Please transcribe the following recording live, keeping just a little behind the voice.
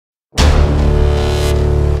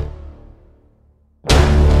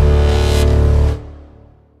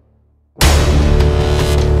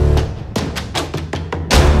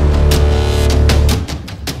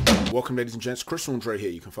Welcome, ladies and gents. Chris Andre here.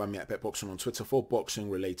 You can find me at BetBoxing on Twitter for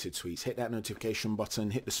boxing-related tweets. Hit that notification button,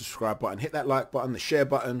 hit the subscribe button, hit that like button, the share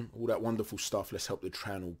button, all that wonderful stuff. Let's help the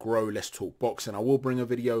channel grow. Let's talk boxing. I will bring a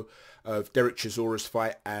video of Derek Chisora's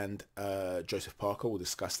fight and Joseph Parker. We'll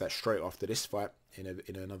discuss that straight after this fight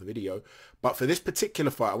in another video. But for this particular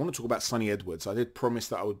fight, I want to talk about Sonny Edwards. I did promise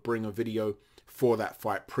that I would bring a video for that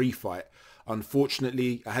fight, pre-fight.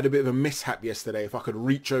 Unfortunately, I had a bit of a mishap yesterday. If I could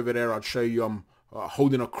reach over there, I'd show you I'm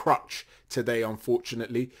holding a crutch today,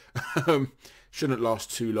 unfortunately. Shouldn't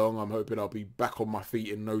last too long. I'm hoping I'll be back on my feet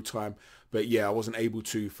in no time. But yeah, I wasn't able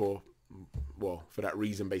to for that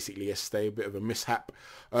reason, basically, yesterday. A bit of a mishap.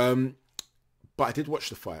 But I did watch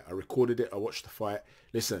the fight. I recorded it. I watched the fight.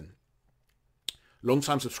 Listen,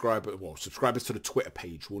 long-time subscribers to the Twitter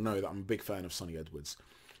page will know that I'm a big fan of Sonny Edwards.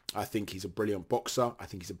 I think he's a brilliant boxer. I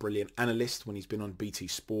think he's a brilliant analyst when he's been on BT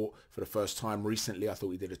Sport for the first time recently. I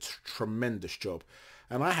thought he did a tremendous job.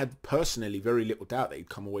 And I had personally very little doubt that he'd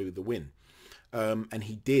come away with the win. And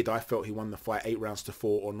he did. I felt he won the fight 8 rounds to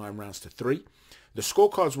 4 or 9 rounds to 3. The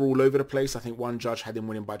scorecards were all over the place. I think one judge had him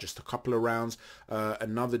winning by just a couple of rounds.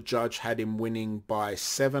 Another judge had him winning by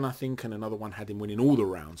 7, I think. And another one had him winning all the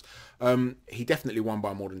rounds. He definitely won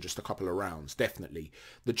by more than just a couple of rounds. Definitely.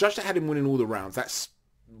 The judge that had him winning all the rounds, that's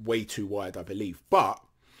way too wide, I believe. But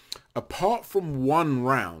apart from one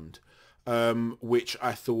round, which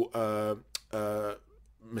I thought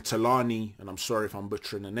Mthalane, and I'm sorry if I'm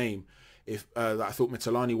butchering the name, I thought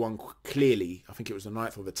Mthalane won clearly. I think it was the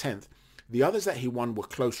 9th or the 10th. The others that he won were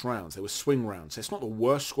close rounds. They were swing rounds. It's not the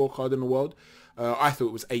worst scorecard in the world. I thought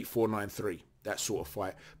it was 8-4, 9-3, that sort of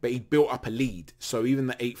fight. But he built up a lead. So even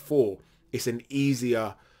the 8-4, it's an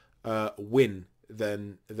easier win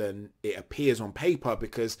than it appears on paper,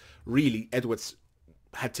 because really Edwards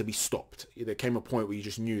had to be stopped. There came a point where you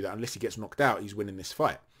just knew that unless he gets knocked out, he's winning this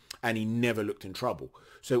fight. And he never looked in trouble.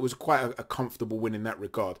 So it was quite a comfortable win in that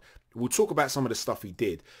regard. We'll talk about some of the stuff he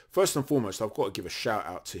did. First and foremost, I've got to give a shout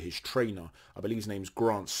out to his trainer. I believe his name's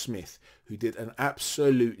Grant Smith, who did an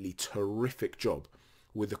absolutely terrific job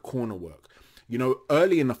with the corner work. You know,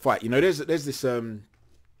 early in the fight, you know, there's this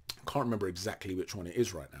I can't remember exactly which one it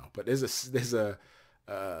is right now, but in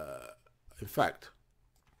fact,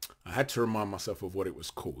 I had to remind myself of what it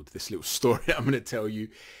was called. This little story I'm going to tell you.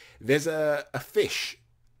 There's a fish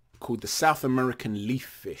called the South American leaf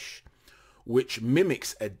fish, which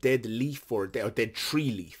mimics a dead leaf or a dead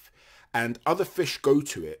tree leaf. And other fish go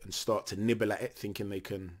to it and start to nibble at it, thinking they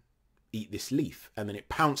can eat this leaf. And then it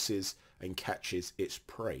pounces and catches its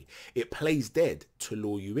prey. It plays dead to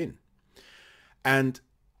lure you in. And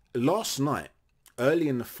last night, early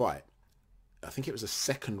in the fight, I think it was the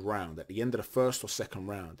second round, at the end of the first or second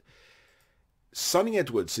round, Sonny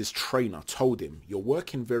Edwards, his trainer, told him, you're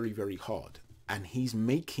working very, very hard, and he's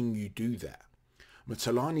making you do that.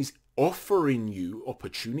 Mthalane's offering you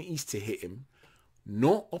opportunities to hit him,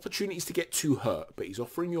 not opportunities to get too hurt, but he's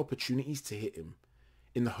offering you opportunities to hit him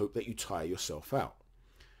in the hope that you tire yourself out.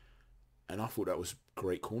 And I thought that was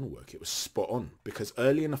great corner work. It was spot on, because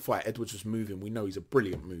early in the fight, Edwards was moving. We know he's a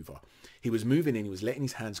brilliant mover. He was moving and he was letting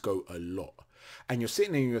his hands go a lot. And you're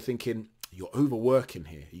sitting there and you're thinking, you're overworking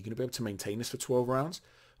here. Are you going to be able to maintain this for 12 rounds?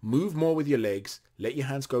 Move more with your legs. Let your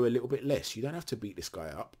hands go a little bit less. You don't have to beat this guy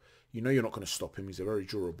up. You know you're not going to stop him. He's a very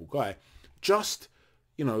durable guy. Just,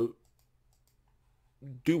 you know,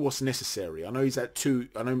 do what's necessary. I know he's at 2.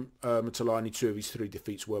 I know Mthalane, 2 of his 3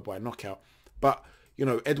 defeats were by knockout. But you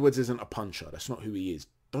know, Edwards isn't a puncher. That's not who he is.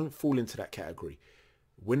 Don't fall into that category.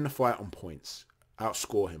 Win the fight on points.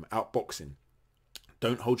 Outscore him. Outbox him.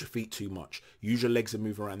 Don't hold your feet too much. Use your legs and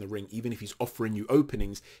move around the ring. Even if he's offering you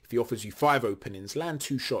openings, if he offers you 5 openings, land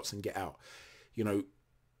 2 shots and get out. You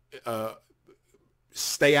know,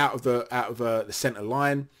 stay out of the center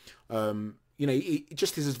line. You know,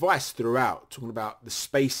 just his advice throughout, talking about the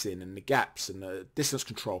spacing and the gaps and the distance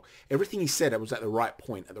control. Everything he said, was at the right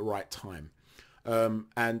point at the right time.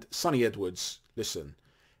 And Sonny Edwards, listen,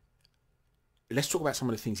 let's talk about some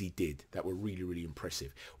of the things he did that were really, really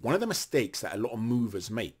impressive. One of the mistakes that a lot of movers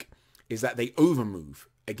make is that they overmove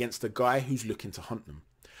against a guy who's looking to hunt them.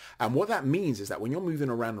 And what that means is that when you're moving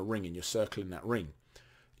around the ring and you're circling that ring,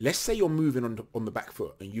 let's say you're moving on the back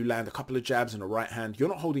foot and you land a couple of jabs in the right hand, you're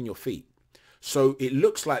not holding your feet. So it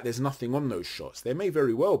looks like there's nothing on those shots. There may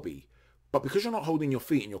very well be. But because you're not holding your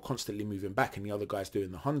feet and you're constantly moving back and the other guy's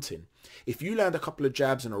doing the hunting, if you land a couple of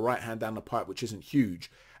jabs and a right hand down the pipe, which isn't huge,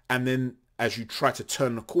 and then as you try to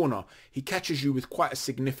turn the corner, he catches you with quite a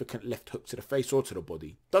significant left hook to the face or to the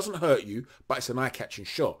body. Doesn't hurt you, but it's an eye-catching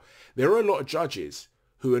shot. There are a lot of judges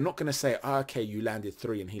who are not going to say, okay, you landed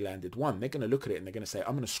 3 and he landed 1. They're going to look at it and they're going to say,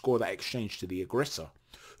 I'm going to score that exchange to the aggressor.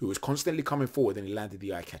 who was constantly coming forward, and he landed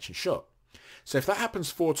the eye-catching shot. So if that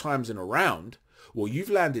happens 4 times in a round, well, you've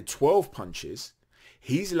landed 12 punches,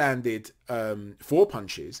 he's landed 4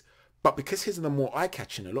 punches, but because his are the more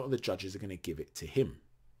eye-catching, a lot of the judges are going to give it to him.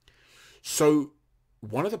 So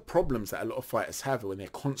one of the problems that a lot of fighters have when they're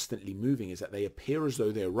constantly moving is that they appear as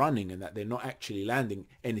though they're running and that they're not actually landing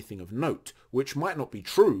anything of note, which might not be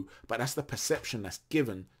true, but that's the perception that's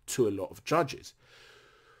given to a lot of judges.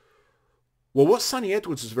 Well, what Sonny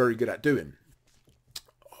Edwards was very good at doing,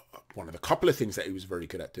 one of the couple of things that he was very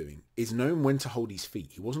good at doing, is knowing when to hold his feet.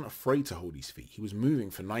 He wasn't afraid to hold his feet. He was moving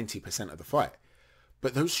for 90% of the fight.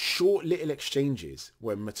 But those short little exchanges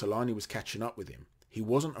when Mthalane was catching up with him, he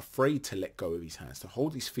wasn't afraid to let go of his hands, to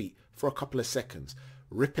hold his feet for a couple of seconds,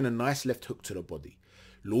 ripping a nice left hook to the body,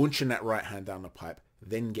 launching that right hand down the pipe,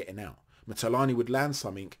 then getting out. Mthalane would land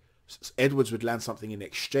something, Edwards would land something in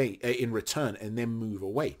exchange, in return, and then move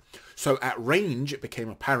away. So at range, it became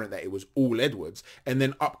apparent that it was all Edwards. And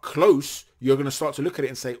then up close, you're going to start to look at it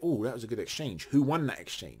and say, oh, that was a good exchange. Who won that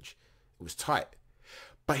exchange? It was tight.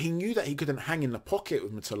 But he knew that he couldn't hang in the pocket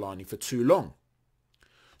with Mthalane for too long.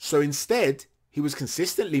 So instead, he was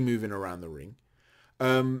consistently moving around the ring,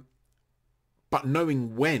 but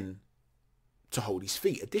knowing when to hold his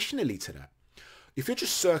feet. Additionally to that, if you're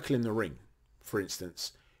just circling the ring, for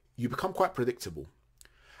instance, you become quite predictable.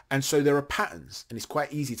 And so there are patterns, and it's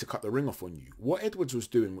quite easy to cut the ring off on you. What Edwards was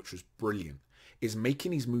doing, which was brilliant, is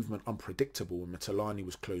making his movement unpredictable when Mthalane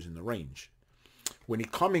was closing the range. When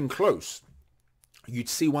he'd come in close, you'd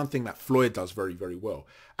see one thing that Floyd does very, very well.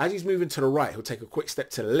 As he's moving to the right, he'll take a quick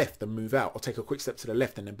step to the left and move out, or take a quick step to the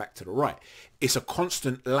left and then back to the right. It's a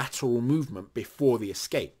constant lateral movement before the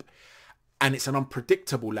escape. And it's an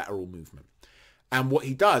unpredictable lateral movement. And what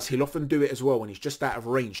he does, he'll often do it as well when he's just out of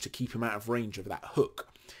range to keep him out of range of that hook.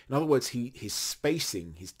 In other words, his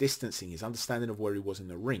spacing, his distancing, his understanding of where he was in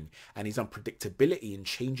the ring, and his unpredictability in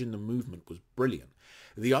changing the movement was brilliant.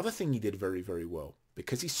 The other thing he did very, very well,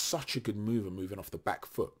 because he's such a good mover moving off the back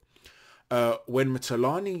foot, when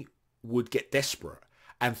Mthalane would get desperate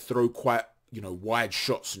and throw quite, wide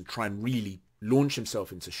shots and try and really launch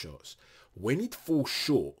himself into shots, when he'd fall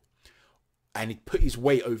short and he'd put his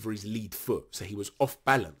weight over his lead foot, so he was off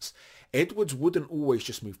balance, Edwards wouldn't always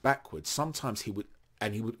just move backwards. Sometimes he would,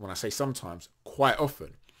 when I say sometimes, quite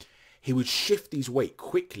often, he would shift his weight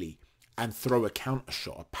quickly and throw a counter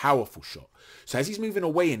shot, a powerful shot. So as he's moving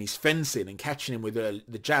away and he's fencing and catching him with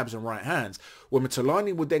the jabs and right hands, when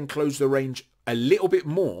Mthalane would then close the range a little bit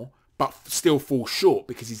more, but still fall short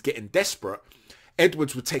because he's getting desperate,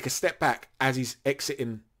 Edwards would take a step back as he's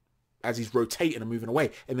exiting, as he's rotating and moving away,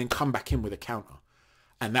 and then come back in with a counter.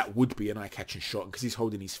 And that would be an eye-catching shot. And because he's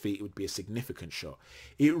holding his feet, it would be a significant shot.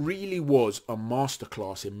 It really was a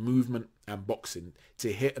masterclass in movement and boxing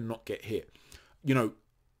to hit and not get hit.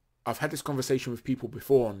 I've had this conversation with people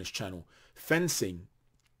before on this channel. Fencing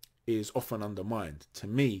is often undermined. To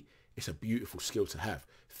me, it's a beautiful skill to have.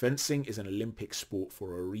 Fencing is an Olympic sport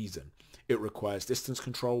for a reason. It requires distance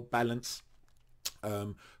control, balance,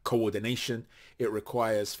 coordination. It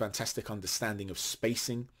requires fantastic understanding of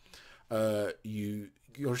spacing.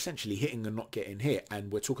 You're essentially hitting and not getting hit,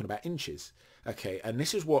 and we're talking about inches. Okay, and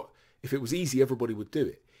this is what, if it was easy, everybody would do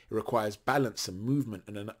it. It requires balance and movement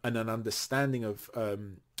and an understanding of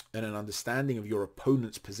your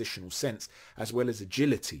opponent's positional sense, as well as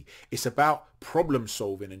agility. It's about problem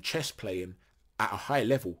solving and chess playing at a high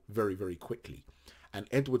level very, very quickly. And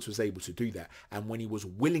Edwards was able to do that. And when he was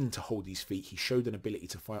willing to hold his feet, he showed an ability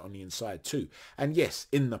to fight on the inside too. And yes,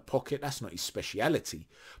 in the pocket, that's not his speciality,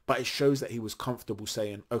 but it shows that he was comfortable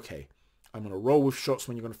saying, okay, I'm going to roll with shots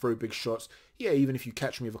when you're going to throw big shots. Yeah, even if you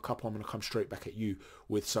catch me with a couple, I'm going to come straight back at you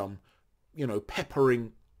with some,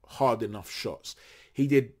 peppering hard enough shots. He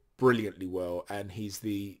did brilliantly well, and he's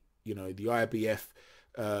the IBF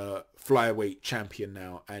flyweight champion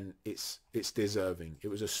now, and it's deserving. It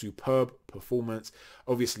was a superb performance.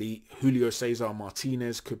 Obviously, Julio Cesar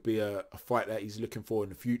Martinez could be a fight that he's looking for in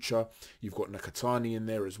the future. You've got Nakatani in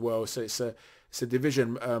there as well, so it's a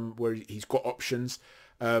division where he's got options.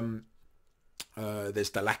 There's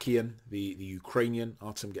Dalakian, the Ukrainian,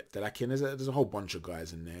 Artem Dalakian. There's a whole bunch of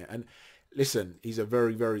guys in there, and listen, he's a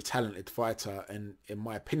very, very talented fighter, and in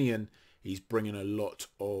my opinion, he's bringing a lot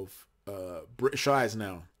of British eyes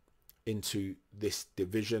now into this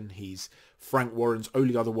division. He's Frank Warren's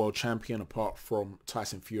only other world champion apart from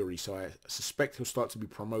Tyson Fury, so I suspect he'll start to be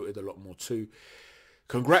promoted a lot more too.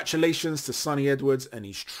 Congratulations to Sonny Edwards and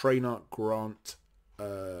his trainer Grant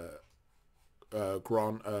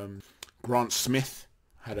Smith.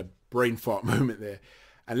 Had a brain fart moment there.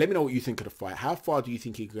 And let me know what you think of the fight. How far do you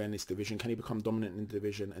think he can go in this division? Can he become dominant in the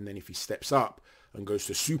division? And then if he steps up and goes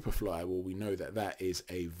to Superfly, well, we know that that is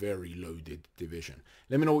a very loaded division.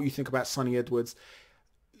 Let me know what you think about Sonny Edwards.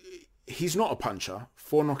 He's not a puncher.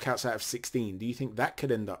 4 knockouts out of 16. Do you think that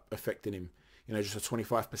could end up affecting him? You know, just a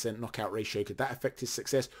 25% knockout ratio. Could that affect his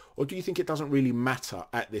success? Or do you think it doesn't really matter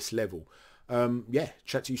at this level? Yeah,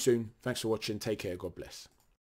 chat to you soon. Thanks for watching. Take care. God bless.